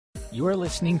You are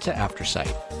listening to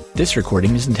Aftersight. This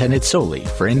recording is intended solely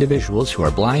for individuals who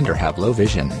are blind or have low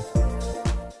vision.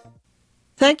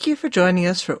 Thank you for joining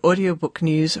us for audiobook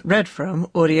news read from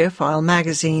AudioFile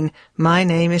magazine. My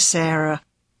name is Sarah,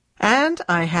 and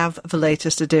I have the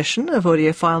latest edition of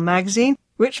AudioFile magazine,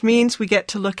 which means we get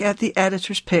to look at the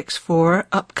editor's picks for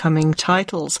upcoming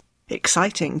titles.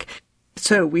 Exciting.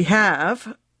 So we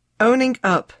have Owning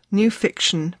Up, New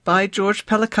Fiction by George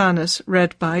Pelecanos,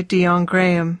 read by Dion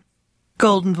Graham.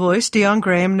 Golden Voice, Dion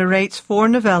Graham narrates 4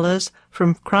 novellas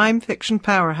from crime fiction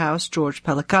powerhouse George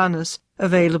Pelecanos,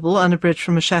 available unabridged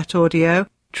from Hachette Audio,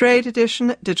 trade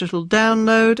edition, digital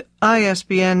download,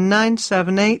 ISBN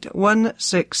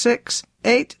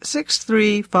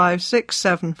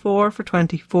 978-166-863-5674 for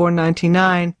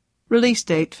 $24.99. Release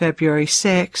date February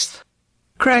 6th.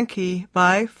 Cranky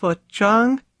by Phuoc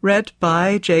Chung, read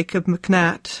by Jacob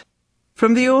McNatt.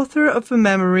 From the author of The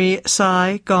Memory,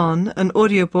 Sigh, Gone, an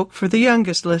audiobook for the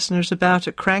youngest listeners about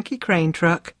a cranky crane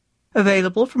truck,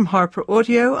 available from Harper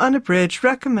Audio, unabridged,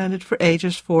 recommended for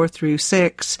ages 4 through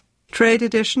 6. Trade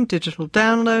edition, digital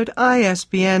download,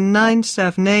 ISBN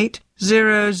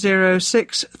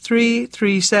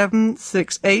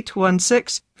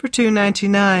 978-006-337-6816 for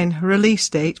 $2.99. Release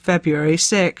date February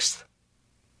 6th.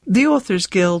 The Authors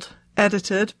Guild,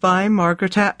 edited by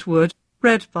Margaret Atwood,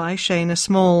 read by Shayna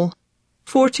Small.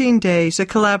 14 Days, a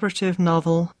collaborative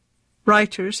novel.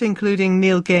 Writers including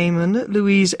Neil Gaiman,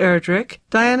 Louise Erdrich,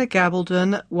 Diana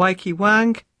Gabaldon, Weike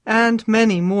Wang, and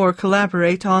many more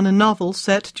collaborate on a novel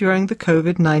set during the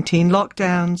COVID-19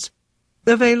 lockdowns.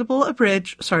 Available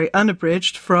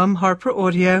unabridged from Harper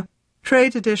Audio,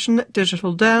 trade edition,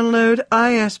 digital download,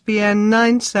 ISBN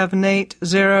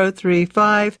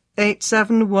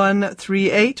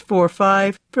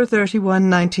 978-035-871-3845 for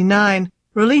 $31.99.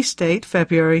 Release date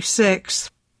February 6th.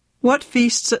 What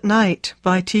Feasts at Night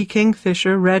by T.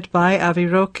 Kingfisher, read by Avi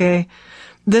Roque.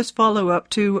 This follow-up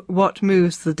to What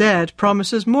Moves the Dead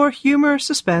promises more humor,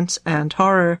 suspense, and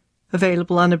horror.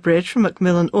 Available unabridged from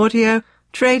Macmillan Audio,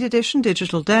 trade edition,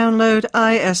 digital download,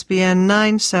 ISBN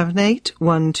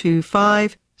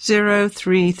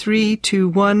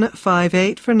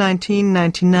 978-125-0332158 for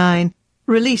 $19.99.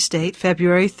 Release date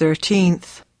February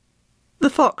 13th. The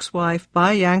Foxwife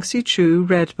by Yangsze Choo,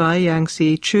 read by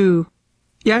Yangsze Choo.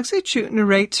 Yangsze Choo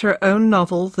narrates her own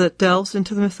novel that delves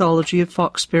into the mythology of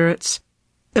fox spirits.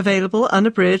 Available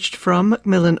unabridged from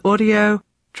Macmillan Audio,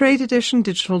 trade edition,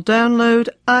 digital download,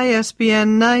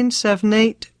 ISBN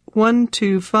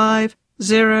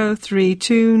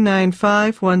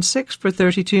 978-125-0329516 for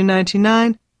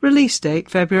 $32.99. Release date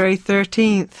February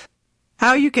 13th.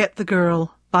 How You Get the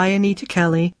Girl by Anita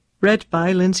Kelly, read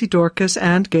by Lindsay Dorcas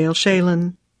and Gail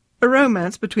Shalin. A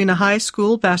romance between a high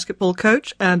school basketball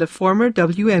coach and a former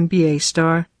WNBA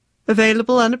star.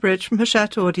 Available unabridged from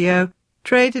Hachette Audio,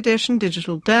 trade edition,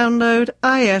 digital download,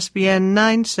 ISBN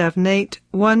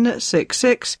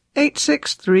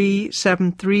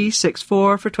 978-166-863-7364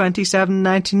 for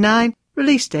 $27.99.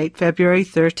 Release date February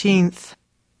 13th.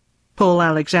 Paul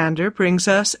Alexander brings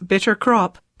us Bitter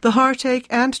Crop, the heartache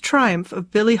and triumph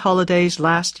of Billie Holiday's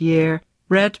last year,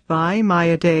 read by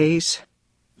Maya Days.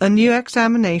 A new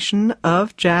examination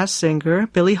of jazz singer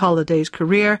Billie Holiday's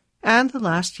career and the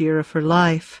last year of her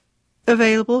life.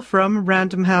 Available from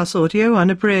Random House Audio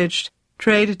unabridged.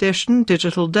 Trade edition,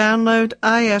 digital download,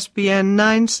 ISBN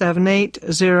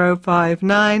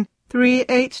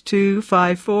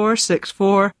 978-059-382-5464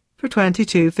 for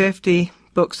 $22.50.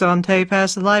 Books on Tape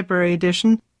has the library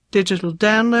edition, digital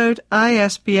download,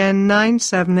 ISBN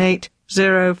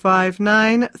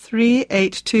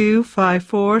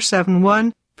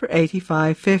 978-059-382-5471 for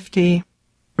 $85.50.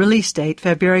 Release date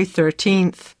February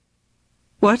 13th.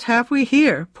 What Have We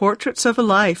Here? Portraits of a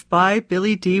Life by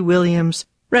Billy D. Williams,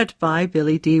 read by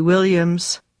Billy D.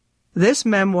 Williams. This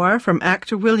memoir from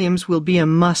actor Williams will be a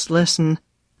must-listen.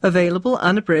 Available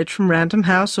unabridged from Random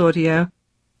House Audio.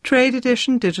 Trade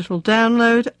edition, digital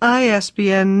download,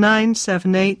 ISBN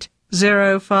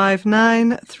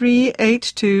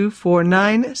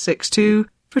 978-059-382-4962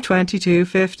 for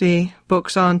 $22.50.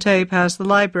 Books on Tape has the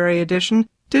library edition,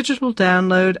 digital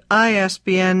download,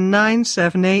 ISBN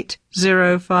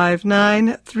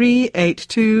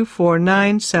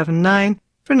 978-059-382-4979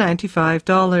 for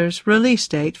 $95. Release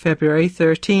date February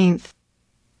 13th.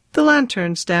 The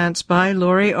Lantern's Dance by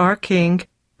Laurie R. King,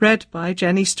 read by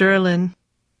Jenny Sterlin.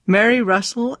 Mary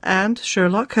Russell and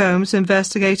Sherlock Holmes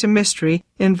investigate a mystery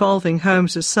involving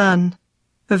Holmes' son.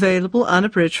 Available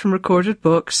unabridged from Recorded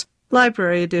Books,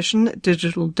 library edition,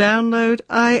 digital download,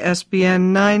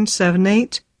 ISBN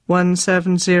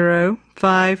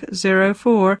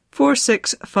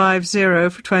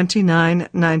 978-170-504-4650 for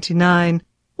 $29.99.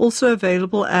 also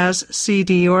available as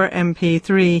CD or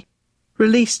MP3.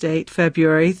 Release date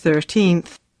February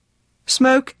 13th.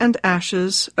 Smoke and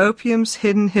Ashes, Opium's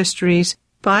Hidden Histories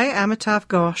by Amitav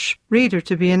Ghosh, reader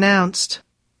to be announced.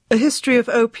 A history of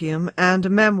opium and a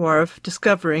memoir of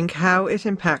discovering how it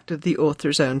impacted the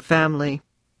author's own family.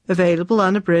 Available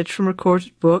unabridged from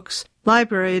Recorded Books,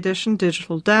 Library Edition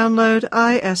digital download,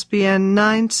 ISBN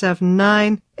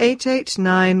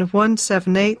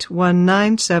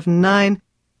 979-889-178-1979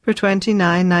 for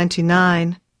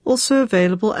 $29.99. Also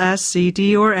available as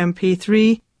CD or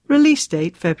MP3, release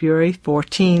date February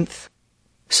 14th.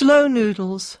 Slow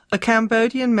Noodles, a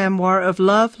Cambodian memoir of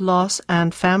love, loss,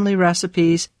 and family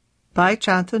recipes by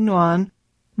Chantha Nguyen,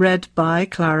 read by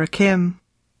Clara Kim.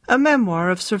 A memoir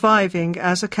of surviving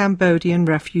as a Cambodian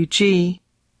refugee.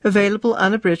 Available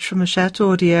unabridged from Hachette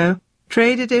Audio.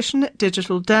 Trade edition,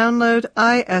 digital download,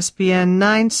 ISBN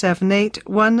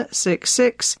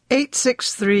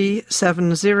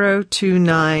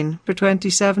 978-166-863-7029 for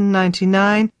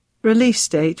 $27.99. Release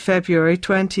date February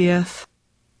 20th.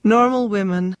 Normal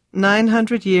Women,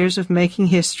 900 Years of Making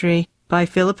History by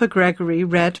Philippa Gregory,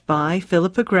 read by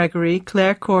Philippa Gregory,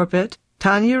 Claire Corbett,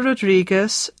 Tanya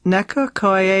Rodriguez, Nneka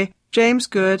Okoye, James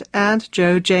Good, and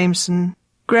Joe Jameson.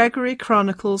 Gregory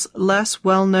chronicles less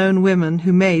well-known women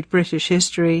who made British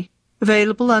history.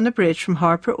 Available unabridged from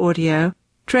Harper Audio.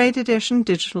 Trade edition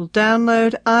digital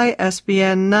download,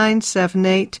 ISBN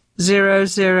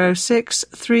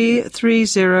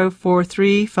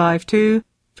 978-006-3304352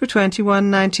 for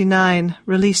 $21.99.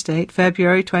 Release date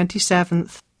February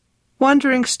 27th.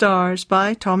 Wandering Stars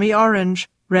by Tommy Orange,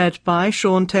 read by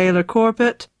Sean Taylor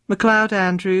Corbett, MacLeod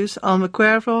Andrews, Alma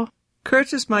Cuervo,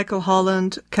 Curtis Michael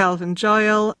Holland, Calvin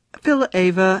Joyle, Phil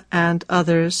Ava, and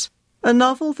others. A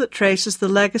novel that traces the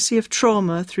legacy of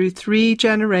trauma through 3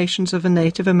 generations of a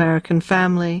Native American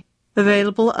family.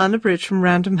 Available unabridged from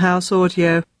Random House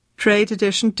Audio. Trade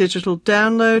edition digital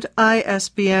download,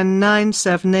 ISBN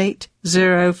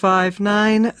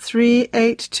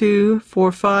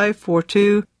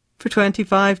 978-059-382-4542 for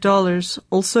 $25.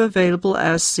 Also available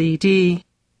as CD.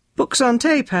 Books on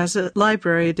Tape has a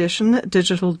library edition,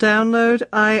 digital download,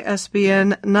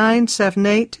 ISBN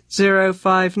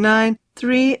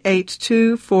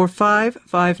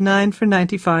 978-059-382-4559 for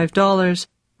 $95.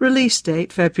 Release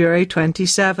date February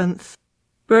 27th.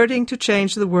 Birding to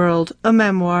Change the World, a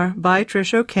memoir by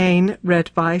Trish O'Kane, read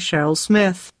by Cheryl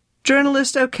Smith.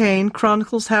 Journalist O'Kane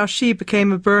chronicles how she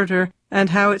became a birder and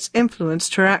how it's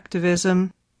influenced her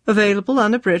activism. Available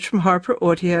unabridged from Harper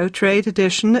Audio, trade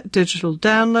edition, digital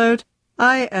download,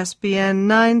 ISBN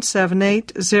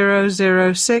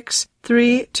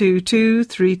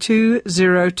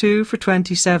 978-006-322-3202 for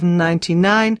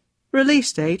 $27.99.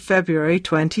 Release date February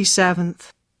 27th.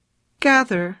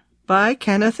 Gather by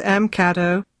Kenneth M.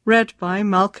 Caddo, read by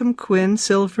Malcolm Quinn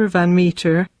Silver Van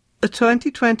Meter, a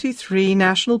 2023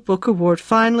 National Book Award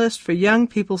finalist for Young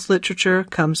People's Literature,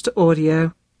 comes to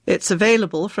audio. It's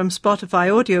available from Spotify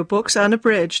audiobooks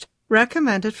unabridged,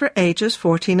 recommended for ages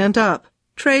 14 and up.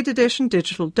 Trade edition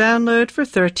digital download for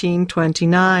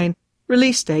 $13.29.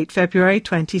 Release date February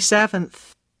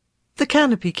 27th. The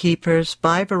Canopy Keepers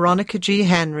by Veronica G.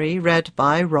 Henry, read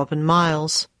by Robin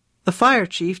Miles. The fire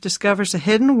chief discovers a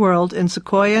hidden world in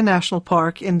Sequoia National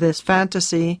Park in this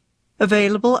fantasy.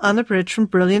 Available unabridged from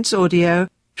Brilliance Audio.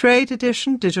 Trade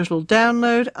edition digital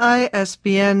download,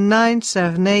 ISBN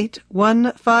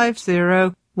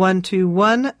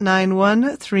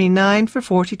 978-150-121-9139 for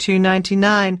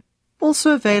 $42.99.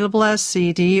 Also available as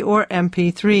CD or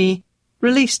MP3.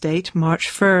 Release date March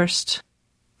 1st.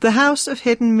 The House of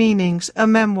Hidden Meanings, a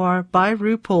memoir by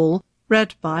RuPaul,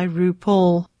 read by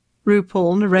RuPaul.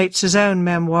 RuPaul narrates his own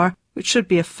memoir, which should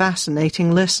be a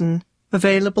fascinating listen.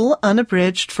 Available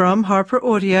unabridged from Harper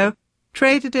Audio.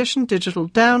 Trade edition digital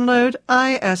download,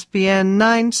 ISBN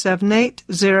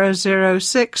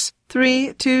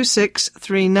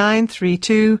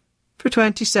 978-006-326-3932 for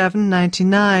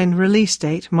 $27.99. Release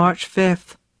date March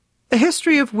 5th. A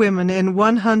History of Women in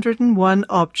 101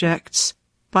 Objects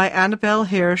by Annabelle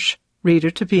Hirsch,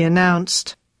 reader to be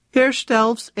announced. Hirsch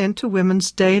delves into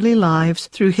women's daily lives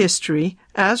through history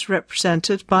as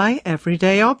represented by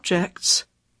everyday objects.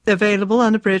 Available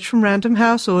unabridged from Random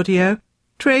House Audio.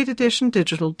 Trade edition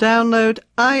digital download,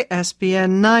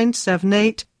 ISBN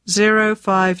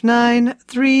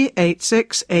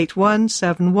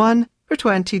 978-059-386-8171 for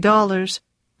 $20.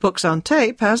 Books on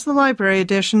Tape has the library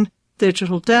edition,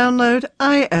 digital download,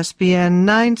 ISBN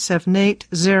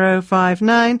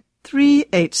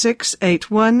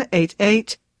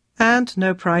 978-059-386-8188, and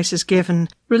no price is given.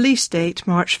 Release date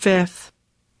March 5th.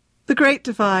 The Great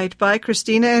Divide by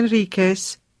Cristina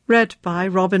Enriquez, read by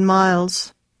Robin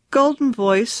Miles. Golden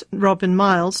Voice Robin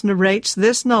Miles narrates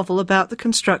this novel about the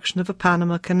construction of a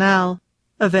Panama Canal.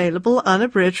 Available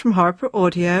unabridged from Harper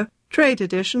Audio, Trade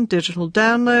Edition, digital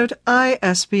download,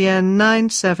 ISBN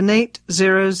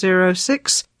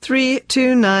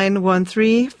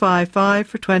 978-006-3291355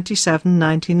 for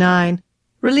 $27.99.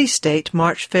 Release date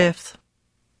March 5th.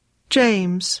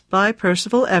 James, by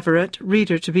Percival Everett,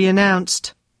 reader to be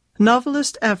announced.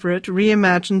 Novelist Everett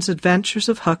reimagines Adventures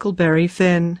of Huckleberry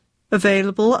Finn.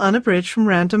 Available unabridged from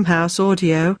Random House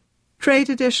Audio. Trade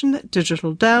Edition,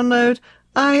 digital download,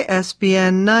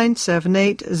 ISBN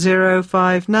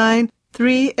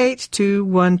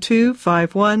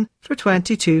 978-059-3821251 for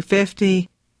 $22.50.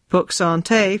 Books on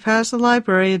Tape has the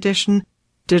library edition.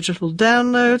 Digital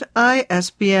download,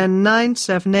 ISBN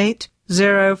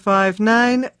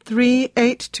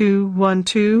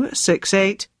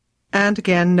 978-059-3821268. And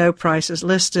again, no prices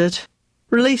listed.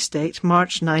 Release date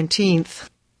March 19th.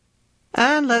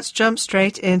 And let's jump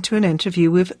straight into an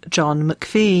interview with John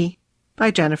McPhee by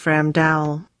Jennifer M.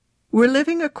 Dowell. We're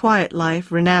living a quiet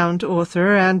life, renowned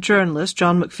author and journalist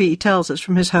John McPhee tells us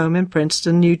from his home in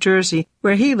Princeton, New Jersey,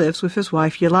 where he lives with his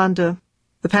wife Yolanda.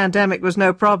 The pandemic was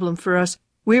no problem for us.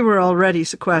 We were already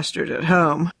sequestered at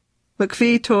home.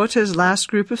 McPhee taught his last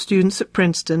group of students at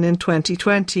Princeton in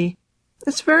 2020.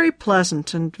 It's very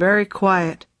pleasant and very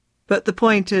quiet, but the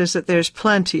point is that there's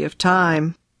plenty of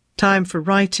time. Time for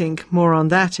writing, more on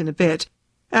that in a bit,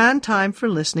 and time for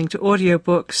listening to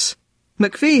audiobooks.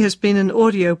 McPhee has been an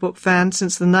audiobook fan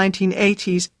since the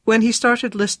 1980s, when he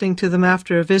started listening to them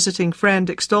after a visiting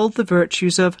friend extolled the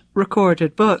virtues of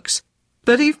recorded books.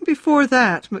 But even before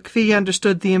that, McPhee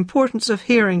understood the importance of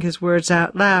hearing his words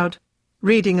out loud.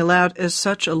 Reading aloud is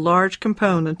such a large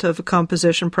component of a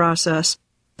composition process,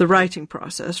 the writing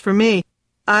process, for me.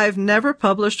 I've never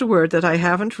published a word that I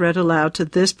haven't read aloud to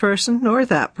this person nor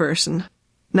that person.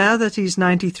 Now that he's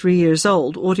 93 years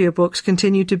old, audiobooks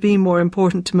continue to be more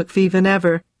important to McPhee than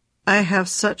ever. I have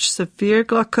such severe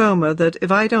glaucoma that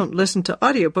if I don't listen to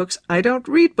audiobooks, I don't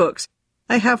read books.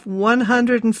 I have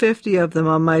 150 of them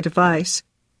on my device.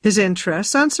 His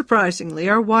interests,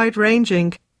 unsurprisingly, are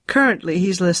wide-ranging. Currently,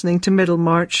 he's listening to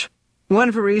Middlemarch. One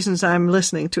of the reasons I'm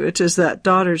listening to it is that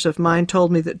daughters of mine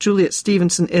told me that Juliet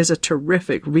Stevenson is a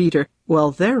terrific reader.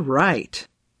 Well, they're right.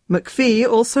 McPhee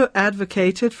also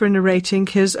advocated for narrating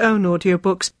his own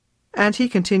audiobooks, and he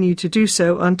continued to do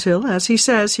so until, as he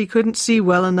says, he couldn't see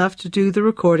well enough to do the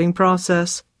recording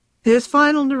process. His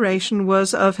final narration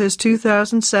was of his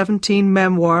 2017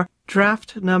 memoir,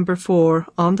 Draft No. 4,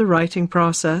 on the writing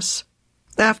process.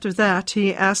 After that,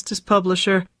 he asked his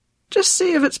publisher, "Just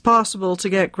see if it's possible to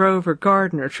get Grover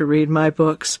Gardner to read my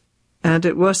books." And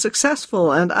it was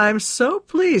successful, and I'm so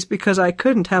pleased because I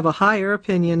couldn't have a higher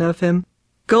opinion of him.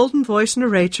 Golden Voice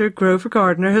narrator Grover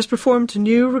Gardner has performed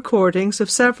new recordings of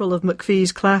several of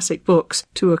McPhee's classic books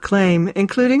to acclaim,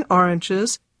 including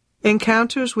Oranges,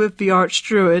 Encounters with the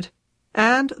Archdruid,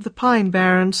 and The Pine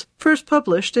Barrens, first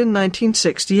published in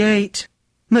 1968.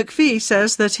 McPhee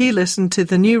says that he listened to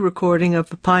the new recording of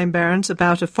The Pine Barrens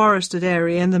about a forested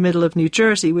area in the middle of New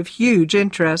Jersey with huge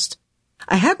interest.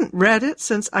 I hadn't read it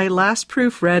since I last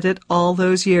proofread it all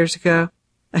those years ago.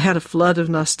 I had a flood of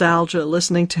nostalgia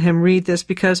listening to him read this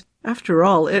because, after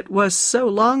all, it was so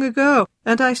long ago,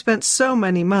 and I spent so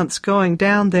many months going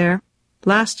down there.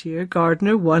 Last year,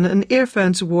 Gardner won an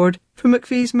Earphones Award for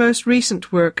McPhee's most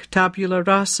recent work, Tabula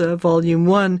Rasa, Volume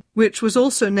 1, which was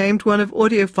also named one of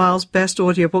AudioFile's best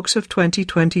audiobooks of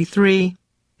 2023.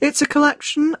 It's a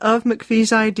collection of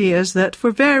McPhee's ideas that, for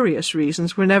various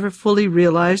reasons, were never fully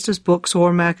realized as books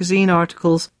or magazine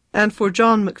articles, and for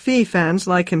John McPhee fans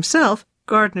like himself,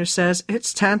 Gardner says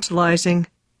it's tantalizing.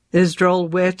 His droll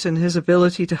wit and his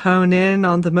ability to hone in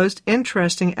on the most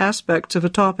interesting aspects of a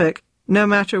topic. No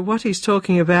matter what he's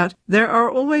talking about, there are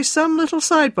always some little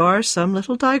sidebars, some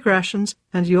little digressions,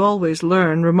 and you always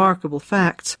learn remarkable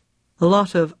facts. A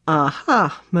lot of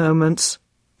aha moments.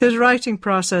 His writing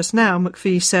process now,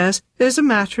 McPhee says, is a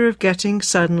matter of getting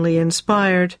suddenly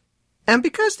inspired. And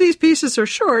because these pieces are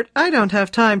short, I don't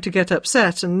have time to get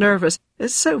upset and nervous.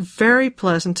 It's so very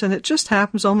pleasant, and it just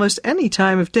happens almost any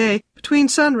time of day between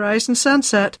sunrise and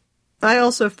sunset. I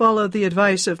also follow the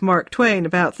advice of Mark Twain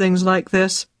about things like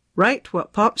this. Write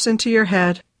what pops into your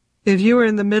head. If you are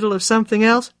in the middle of something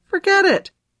else, forget it.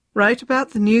 Write about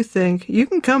the new thing. You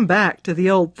can come back to the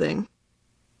old thing.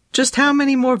 Just how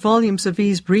many more volumes of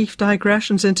these brief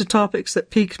digressions into topics that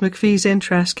piqued McPhee's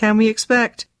interest can we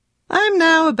expect? I'm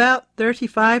now about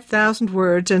 35,000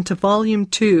 words into Volume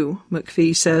 2,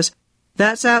 McPhee says.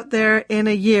 That's out there in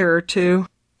a year or two.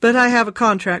 But I have a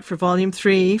contract for Volume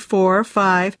 3, 4,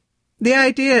 5. The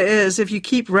idea is if you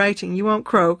keep writing, you won't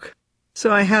croak.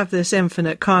 so I have this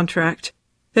infinite contract.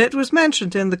 It was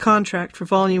mentioned in the contract for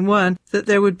Volume 1 that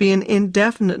there would be an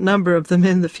indefinite number of them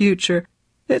in the future.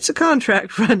 It's a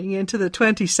contract running into the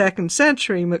 22nd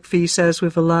century, McPhee says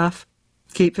with a laugh.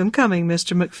 Keep them coming,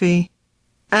 Mr. McPhee.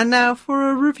 And now for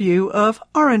a review of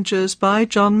Oranges by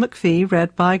John McPhee,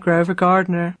 read by Grover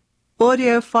Gardner.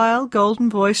 Audiophile golden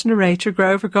voice narrator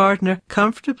Grover Gardner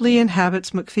comfortably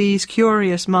inhabits McPhee's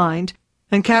curious mind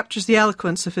and captures the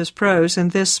eloquence of his prose in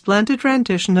this splendid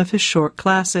rendition of his short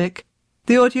classic.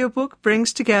 The audiobook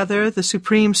brings together the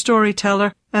supreme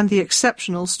storyteller and the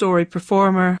exceptional story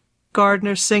performer.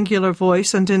 Gardner's singular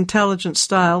voice and intelligent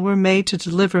style were made to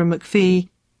deliver McPhee.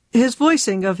 His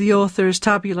voicing of the author's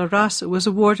tabula rasa was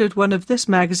awarded one of this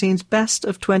magazine's best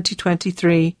of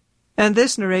 2023, and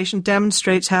this narration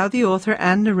demonstrates how the author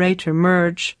and narrator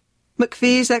merge.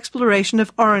 McPhee's exploration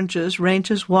of oranges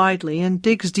ranges widely and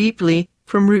digs deeply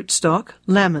from rootstock,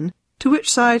 lemon, to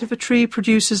which side of a tree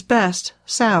produces best,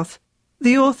 south.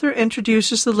 The author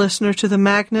introduces the listener to the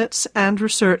magnates and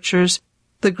researchers,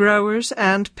 the growers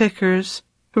and pickers.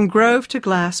 From grove to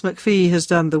glass, McPhee has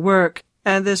done the work,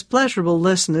 and this pleasurable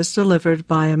listen is delivered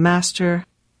by a master.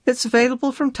 It's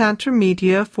available from Tantor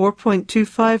Media,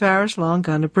 4.25 hours long,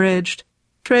 unabridged.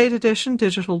 Trade edition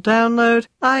digital download,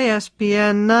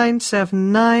 ISBN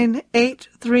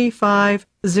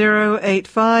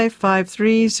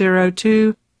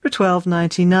 979-835-085-5302 for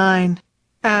 $12.99.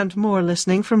 And more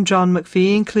listening from John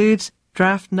McPhee includes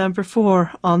Draft Number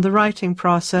 4 on the writing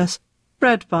process,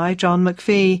 read by John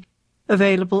McPhee.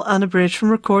 Available unabridged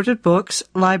from Recorded Books,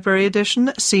 Library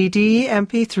Edition, CD,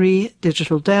 MP3,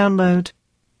 digital download.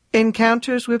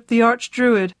 Encounters with the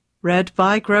Archdruid, read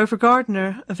by Grover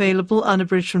Gardner, available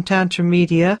unabridged from Tantor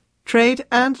Media, trade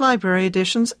and library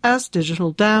editions as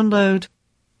digital download.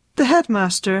 The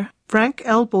Headmaster, Frank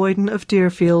L. Boyden of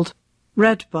Deerfield,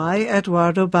 read by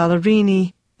Eduardo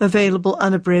Ballerini, available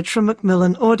unabridged from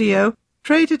Macmillan Audio,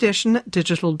 trade edition,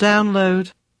 digital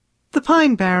download. The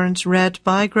Pine Barrens, read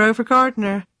by Grover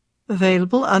Gardner,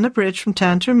 available unabridged from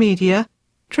Tantor Media,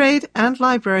 trade and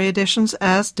library editions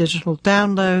as digital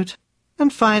download.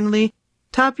 And finally,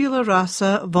 Tabula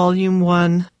Rasa, Volume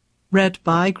 1, read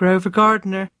by Grover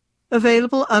Gardner,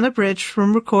 available unabridged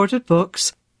from Recorded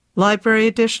Books, library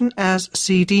edition as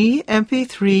CD,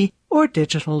 MP3, or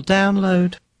digital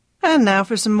download. And now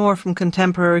for some more from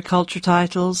contemporary culture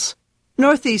titles.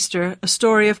 Northeaster, A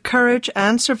Story of Courage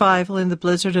and Survival in the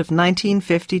Blizzard of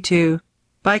 1952,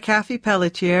 by Kathy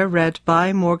Pelletier, read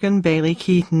by Morgan Bailey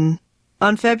Keaton.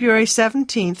 On February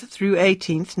 17th through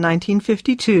 18th,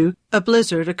 1952, a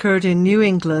blizzard occurred in New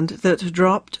England that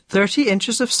dropped 30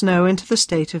 inches of snow into the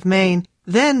state of Maine,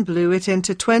 then blew it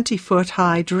into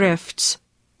 20-foot-high drifts.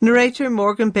 Narrator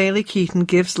Morgan Bailey Keaton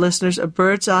gives listeners a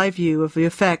bird's-eye view of the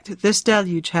effect this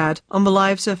deluge had on the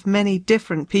lives of many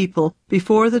different people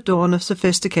before the dawn of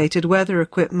sophisticated weather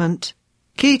equipment.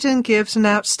 Keaton gives an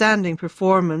outstanding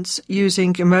performance,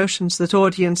 using emotions that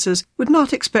audiences would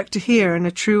not expect to hear in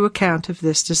a true account of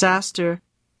this disaster.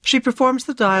 She performs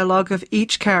the dialogue of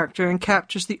each character and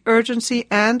captures the urgency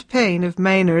and pain of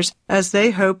Mainers as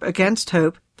they hope against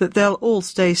hope that they'll all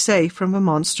stay safe from a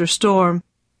monster storm.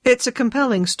 It's a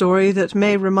compelling story that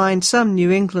may remind some New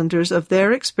Englanders of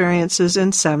their experiences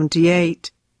in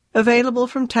 '78. Available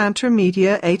from Tantor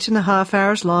Media, 8.5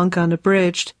 hours long,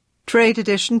 unabridged. Trade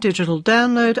edition digital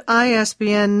download,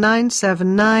 ISBN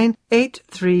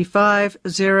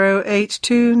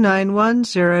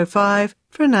 979-835-0829105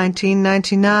 for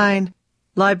 $19.99.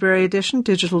 Library edition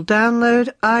digital download,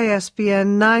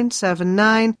 ISBN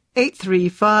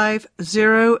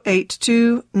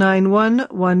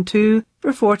 979-835-0829112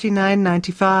 for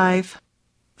 $49.95.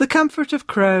 The Comfort of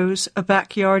Crows, A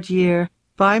Backyard Year,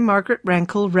 by Margaret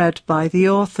Renkl, read by the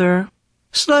author.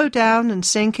 Slow down and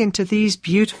sink into these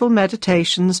beautiful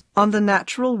meditations on the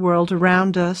natural world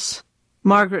around us.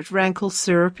 Margaret Renkl's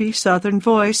syrupy southern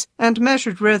voice and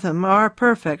measured rhythm are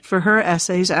perfect for her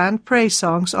essays and praise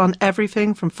songs on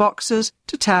everything from foxes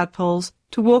to tadpoles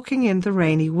to walking in the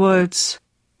rainy woods.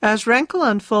 As Renkl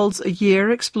unfolds a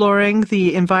year exploring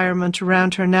the environment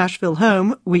around her Nashville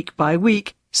home, week by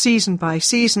week, season by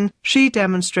season, she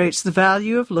demonstrates the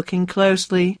value of looking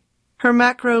closely. Her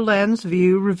macro-lens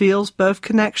view reveals both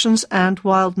connections and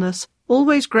wildness,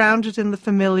 always grounded in the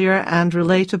familiar and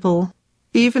relatable.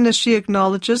 Even as she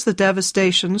acknowledges the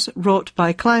devastations wrought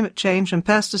by climate change and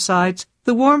pesticides,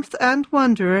 the warmth and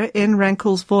wonder in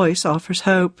Renkl's voice offers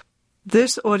hope.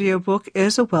 This audiobook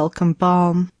is a welcome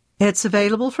balm. It's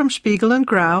available from Spiegel and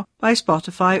Grau by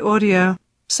Spotify Audio.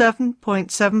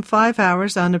 7.75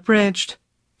 hours unabridged.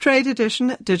 Trade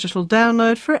edition digital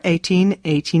download for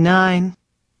 $18.89.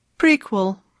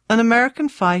 Prequel, An American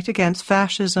Fight Against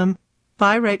Fascism,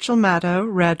 by Rachel Maddow,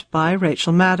 read by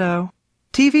Rachel Maddow.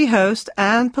 TV host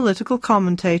and political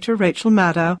commentator Rachel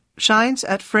Maddow shines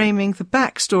at framing the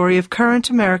backstory of current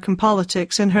American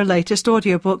politics in her latest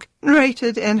audiobook,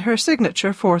 narrated in her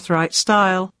signature forthright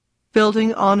style.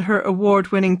 Building on her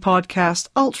award-winning podcast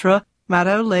Ultra,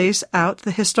 Maddow lays out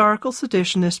the historical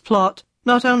seditionist plot,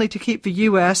 not only to keep the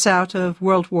U.S. out of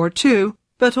World War II,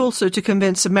 but also to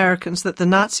convince Americans that the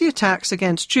Nazi attacks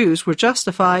against Jews were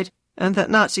justified and that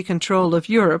Nazi control of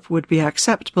Europe would be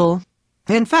acceptable.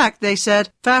 In fact, they said,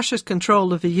 fascist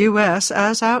control of the U.S.,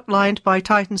 as outlined by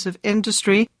titans of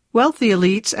industry, wealthy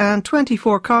elites, and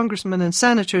 24 congressmen and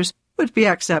senators, would be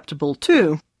acceptable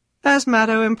too. As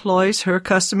Maddow employs her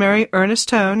customary earnest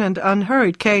tone and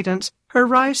unhurried cadence, her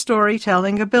wry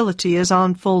storytelling ability is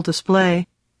on full display.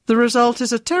 The result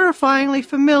is a terrifyingly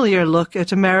familiar look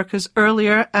at America's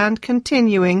earlier and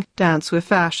continuing dance with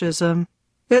fascism.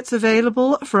 It's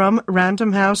available from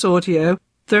Random House Audio,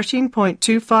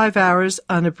 13.25 hours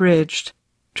unabridged.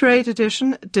 Trade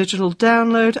edition, digital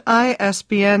download,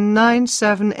 ISBN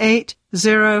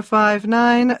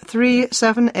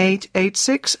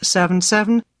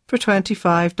 978-059-378-8677 for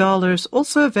 $25,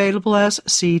 also available as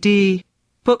CD.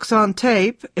 Books on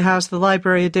Tape has the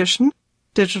library edition,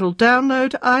 digital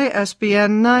download,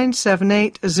 ISBN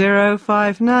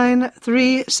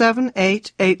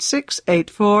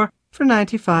 978-059-378-8684 for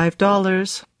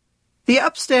 $95. The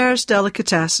Upstairs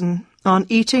Delicatessen, on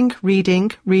eating,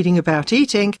 reading about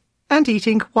eating, and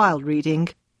eating while reading,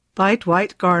 by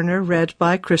Dwight Garner, read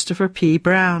by Christopher P.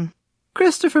 Brown.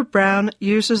 Christopher Brown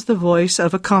uses the voice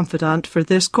of a confidant for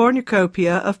this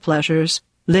cornucopia of pleasures,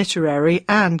 literary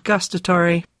and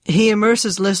gustatory. He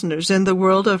immerses listeners in the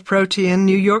world of protean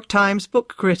New York Times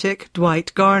book critic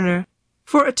Dwight Garner.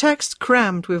 For a text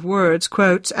crammed with words,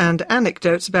 quotes, and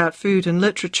anecdotes about food and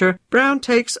literature, Brown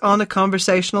takes on a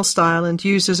conversational style and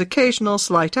uses occasional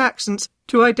slight accents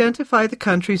to identify the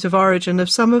countries of origin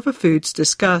of some of the foods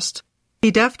discussed.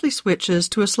 He deftly switches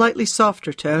to a slightly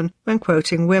softer tone when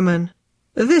quoting women.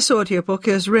 This audiobook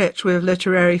is rich with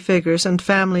literary figures and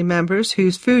family members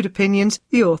whose food opinions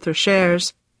the author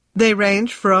shares. They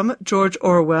range from George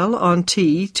Orwell on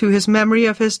tea to his memory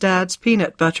of his dad's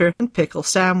peanut butter and pickle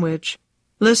sandwich.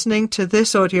 Listening to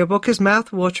this audiobook is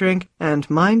mouth-watering and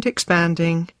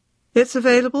mind-expanding. It's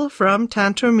available from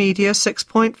Tantor Media,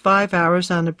 6.5 hours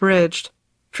unabridged.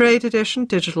 Trade edition,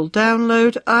 digital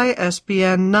download,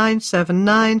 ISBN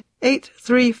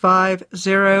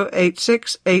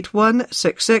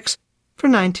 979-835-086-8166 for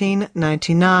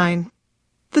 $19.99.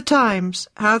 The Times,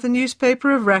 How the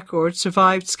Newspaper of Record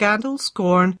Survived Scandal,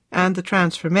 Scorn, and the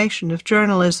Transformation of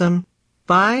Journalism,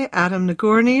 by Adam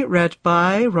Nagorny, read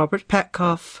by Robert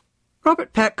Petkoff.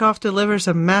 Robert Petkoff delivers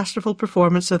a masterful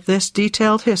performance of this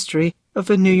detailed history of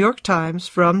the New York Times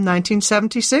from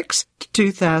 1976 to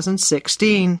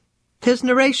 2016. His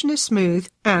narration is smooth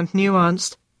and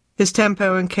nuanced. His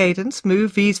tempo and cadence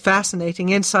move these fascinating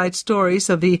inside stories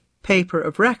of the paper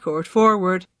of record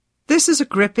forward. This is a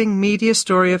gripping media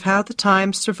story of how the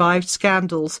Times survived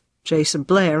scandals, Jason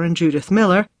Blair and Judith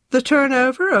Miller, the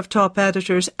turnover of top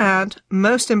editors, and,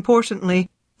 most importantly,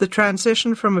 the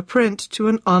transition from a print to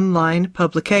an online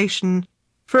publication,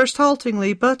 first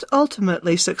haltingly but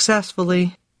ultimately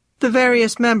successfully. The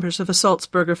various members of the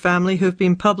Sulzberger family who have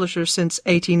been publishers since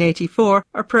 1884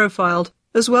 are profiled,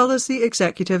 as well as the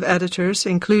executive editors,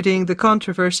 including the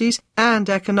controversies and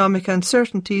economic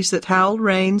uncertainties that Howell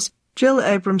Raines, Jill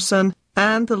Abramson,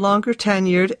 and the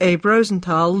longer-tenured Abe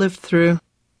Rosenthal lived through.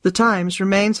 The Times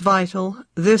remains vital.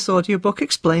 This audiobook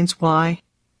explains why.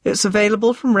 It's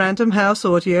available from Random House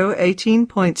Audio,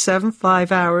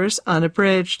 18.75 hours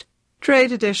unabridged.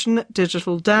 Trade edition,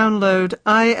 digital download,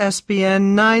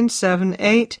 ISBN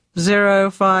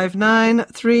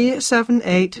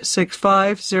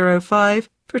 978-059-378-6505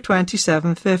 for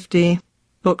 $27.50.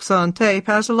 Books on Tape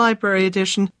has a library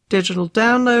edition, digital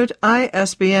download,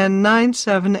 ISBN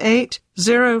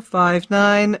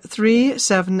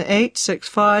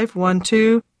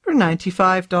 978-059-378-6512 for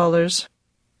 $95.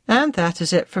 And that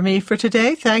is it for me for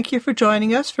today. Thank you for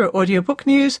joining us for Audiobook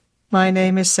News. My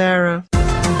name is Sarah.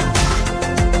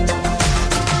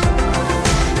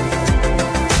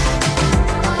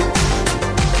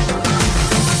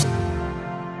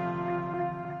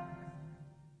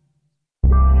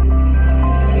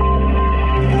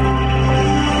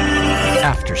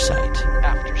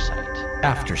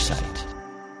 Aftersight.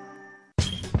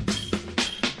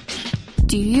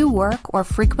 Do you work or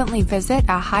frequently visit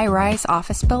a high-rise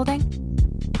office building?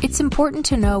 It's important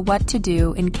to know what to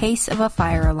do in case of a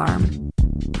fire alarm.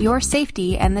 Your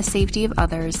safety and the safety of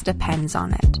others depends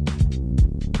on it.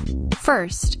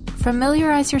 First,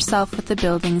 familiarize yourself with the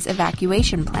building's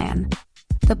evacuation plan.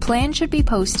 The plan should be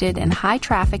posted in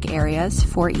high-traffic areas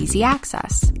for easy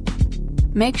access.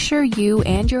 Make sure you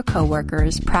and your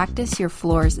coworkers practice your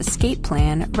floor's escape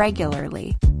plan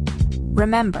regularly.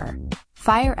 Remember,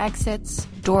 fire exits,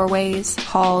 doorways,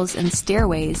 halls, and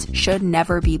stairways should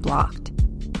never be blocked.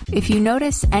 If you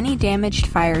notice any damaged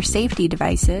fire safety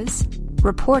devices,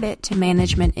 report it to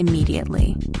management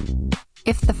immediately.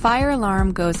 If the fire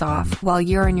alarm goes off while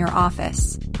you're in your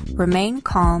office, remain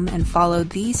calm and follow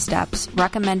these steps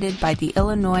recommended by the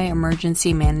Illinois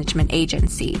Emergency Management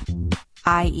Agency,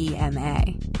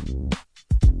 IEMA.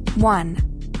 1.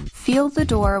 Feel the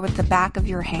door with the back of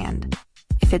your hand.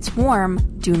 If it's warm,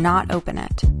 do not open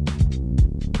it.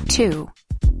 2.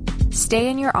 Stay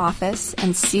in your office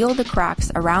and seal the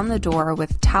cracks around the door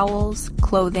with towels,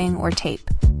 clothing, or tape.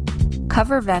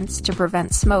 Cover vents to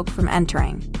prevent smoke from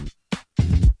entering.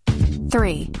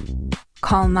 3.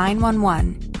 Call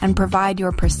 911 and provide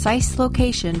your precise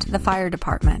location to the fire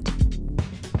department.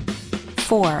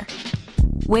 4.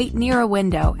 Wait near a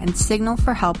window and signal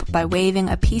for help by waving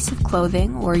a piece of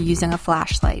clothing or using a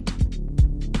flashlight.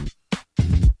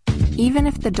 Even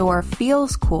if the door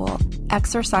feels cool,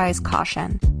 exercise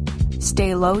caution.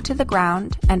 Stay low to the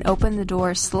ground and open the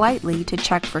door slightly to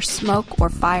check for smoke or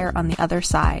fire on the other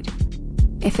side.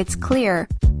 If it's clear,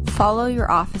 follow your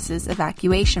office's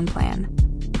evacuation plan.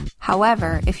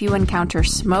 However, if you encounter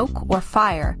smoke or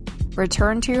fire,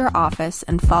 return to your office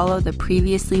and follow the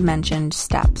previously mentioned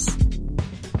steps.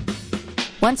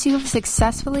 Once you have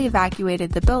successfully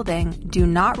evacuated the building, do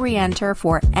not re-enter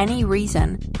for any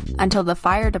reason until the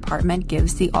fire department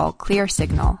gives the all-clear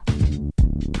signal.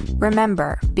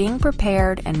 Remember, being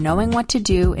prepared and knowing what to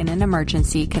do in an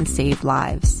emergency can save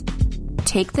lives.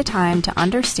 Take the time to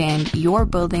understand your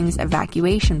building's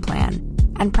evacuation plan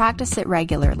and practice it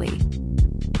regularly.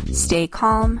 Stay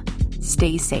calm,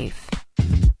 stay safe.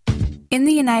 In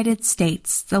the United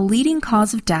States, the leading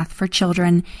cause of death for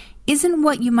children isn't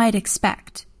what you might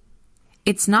expect.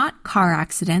 It's not car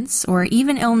accidents or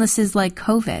even illnesses like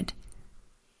COVID.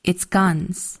 It's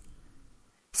guns.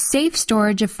 Safe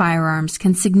storage of firearms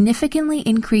can significantly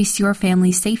increase your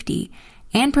family's safety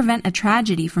and prevent a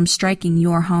tragedy from striking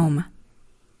your home.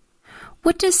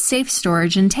 What does safe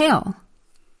storage entail?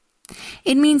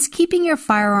 It means keeping your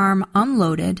firearm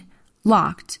unloaded,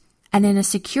 locked, and in a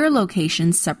secure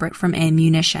location separate from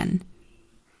ammunition.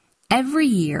 Every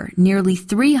year, nearly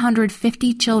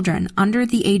 350 children under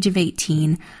the age of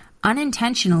 18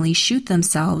 unintentionally shoot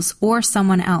themselves or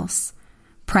someone else,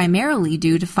 primarily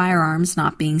due to firearms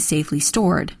not being safely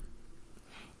stored.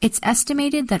 It's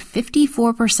estimated that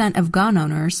 54% of gun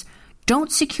owners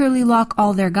don't securely lock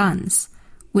all their guns,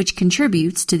 which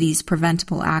contributes to these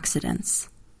preventable accidents.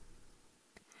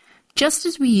 Just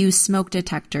as we use smoke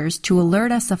detectors to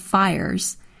alert us of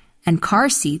fires and car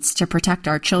seats to protect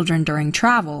our children during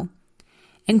travel,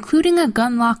 including a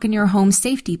gun lock in your home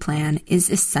safety plan is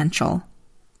essential.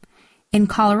 In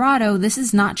Colorado, this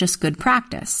is not just good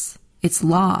practice, it's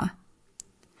law.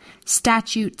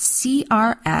 Statute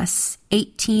CRS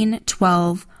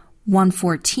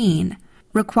 1812-114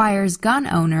 requires gun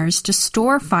owners to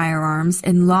store firearms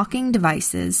in locking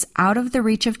devices out of the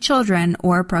reach of children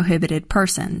or prohibited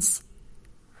persons.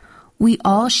 We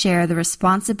all share the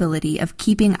responsibility of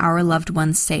keeping our loved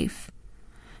ones safe.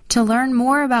 To learn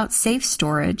more about safe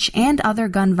storage and other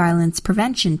gun violence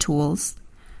prevention tools,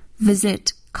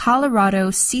 visit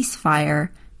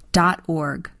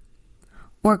coloradoceasefire.org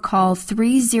or call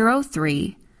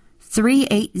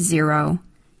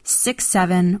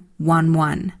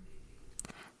 303-380-6711.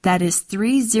 That is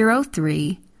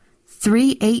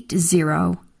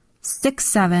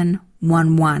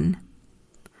 303-380-6711.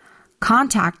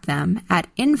 Contact them at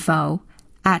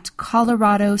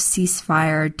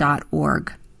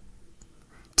info@coloradoceasefire.org.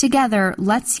 Together,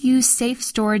 let's use safe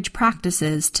storage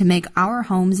practices to make our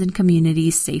homes and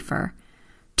communities safer,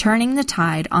 turning the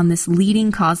tide on this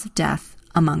leading cause of death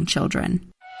among children.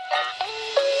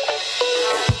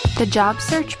 The job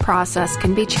search process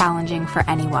can be challenging for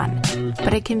anyone,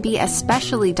 but it can be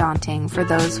especially daunting for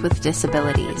those with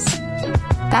disabilities.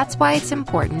 That's why it's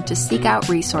important to seek out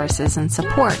resources and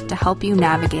support to help you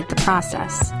navigate the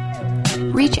process.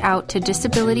 Reach out to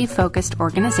disability-focused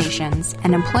organizations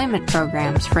and employment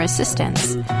programs for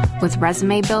assistance with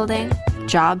resume building,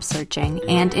 job searching,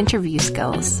 and interview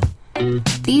skills.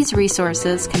 These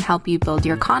resources can help you build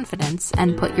your confidence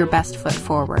and put your best foot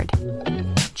forward.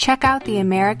 Check out the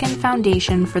American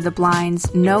Foundation for the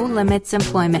Blind's No Limits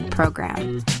Employment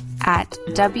Program at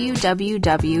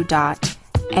www.afb.org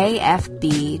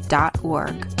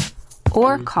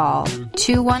or call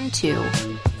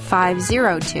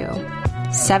 212-502-6700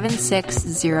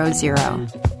 7600.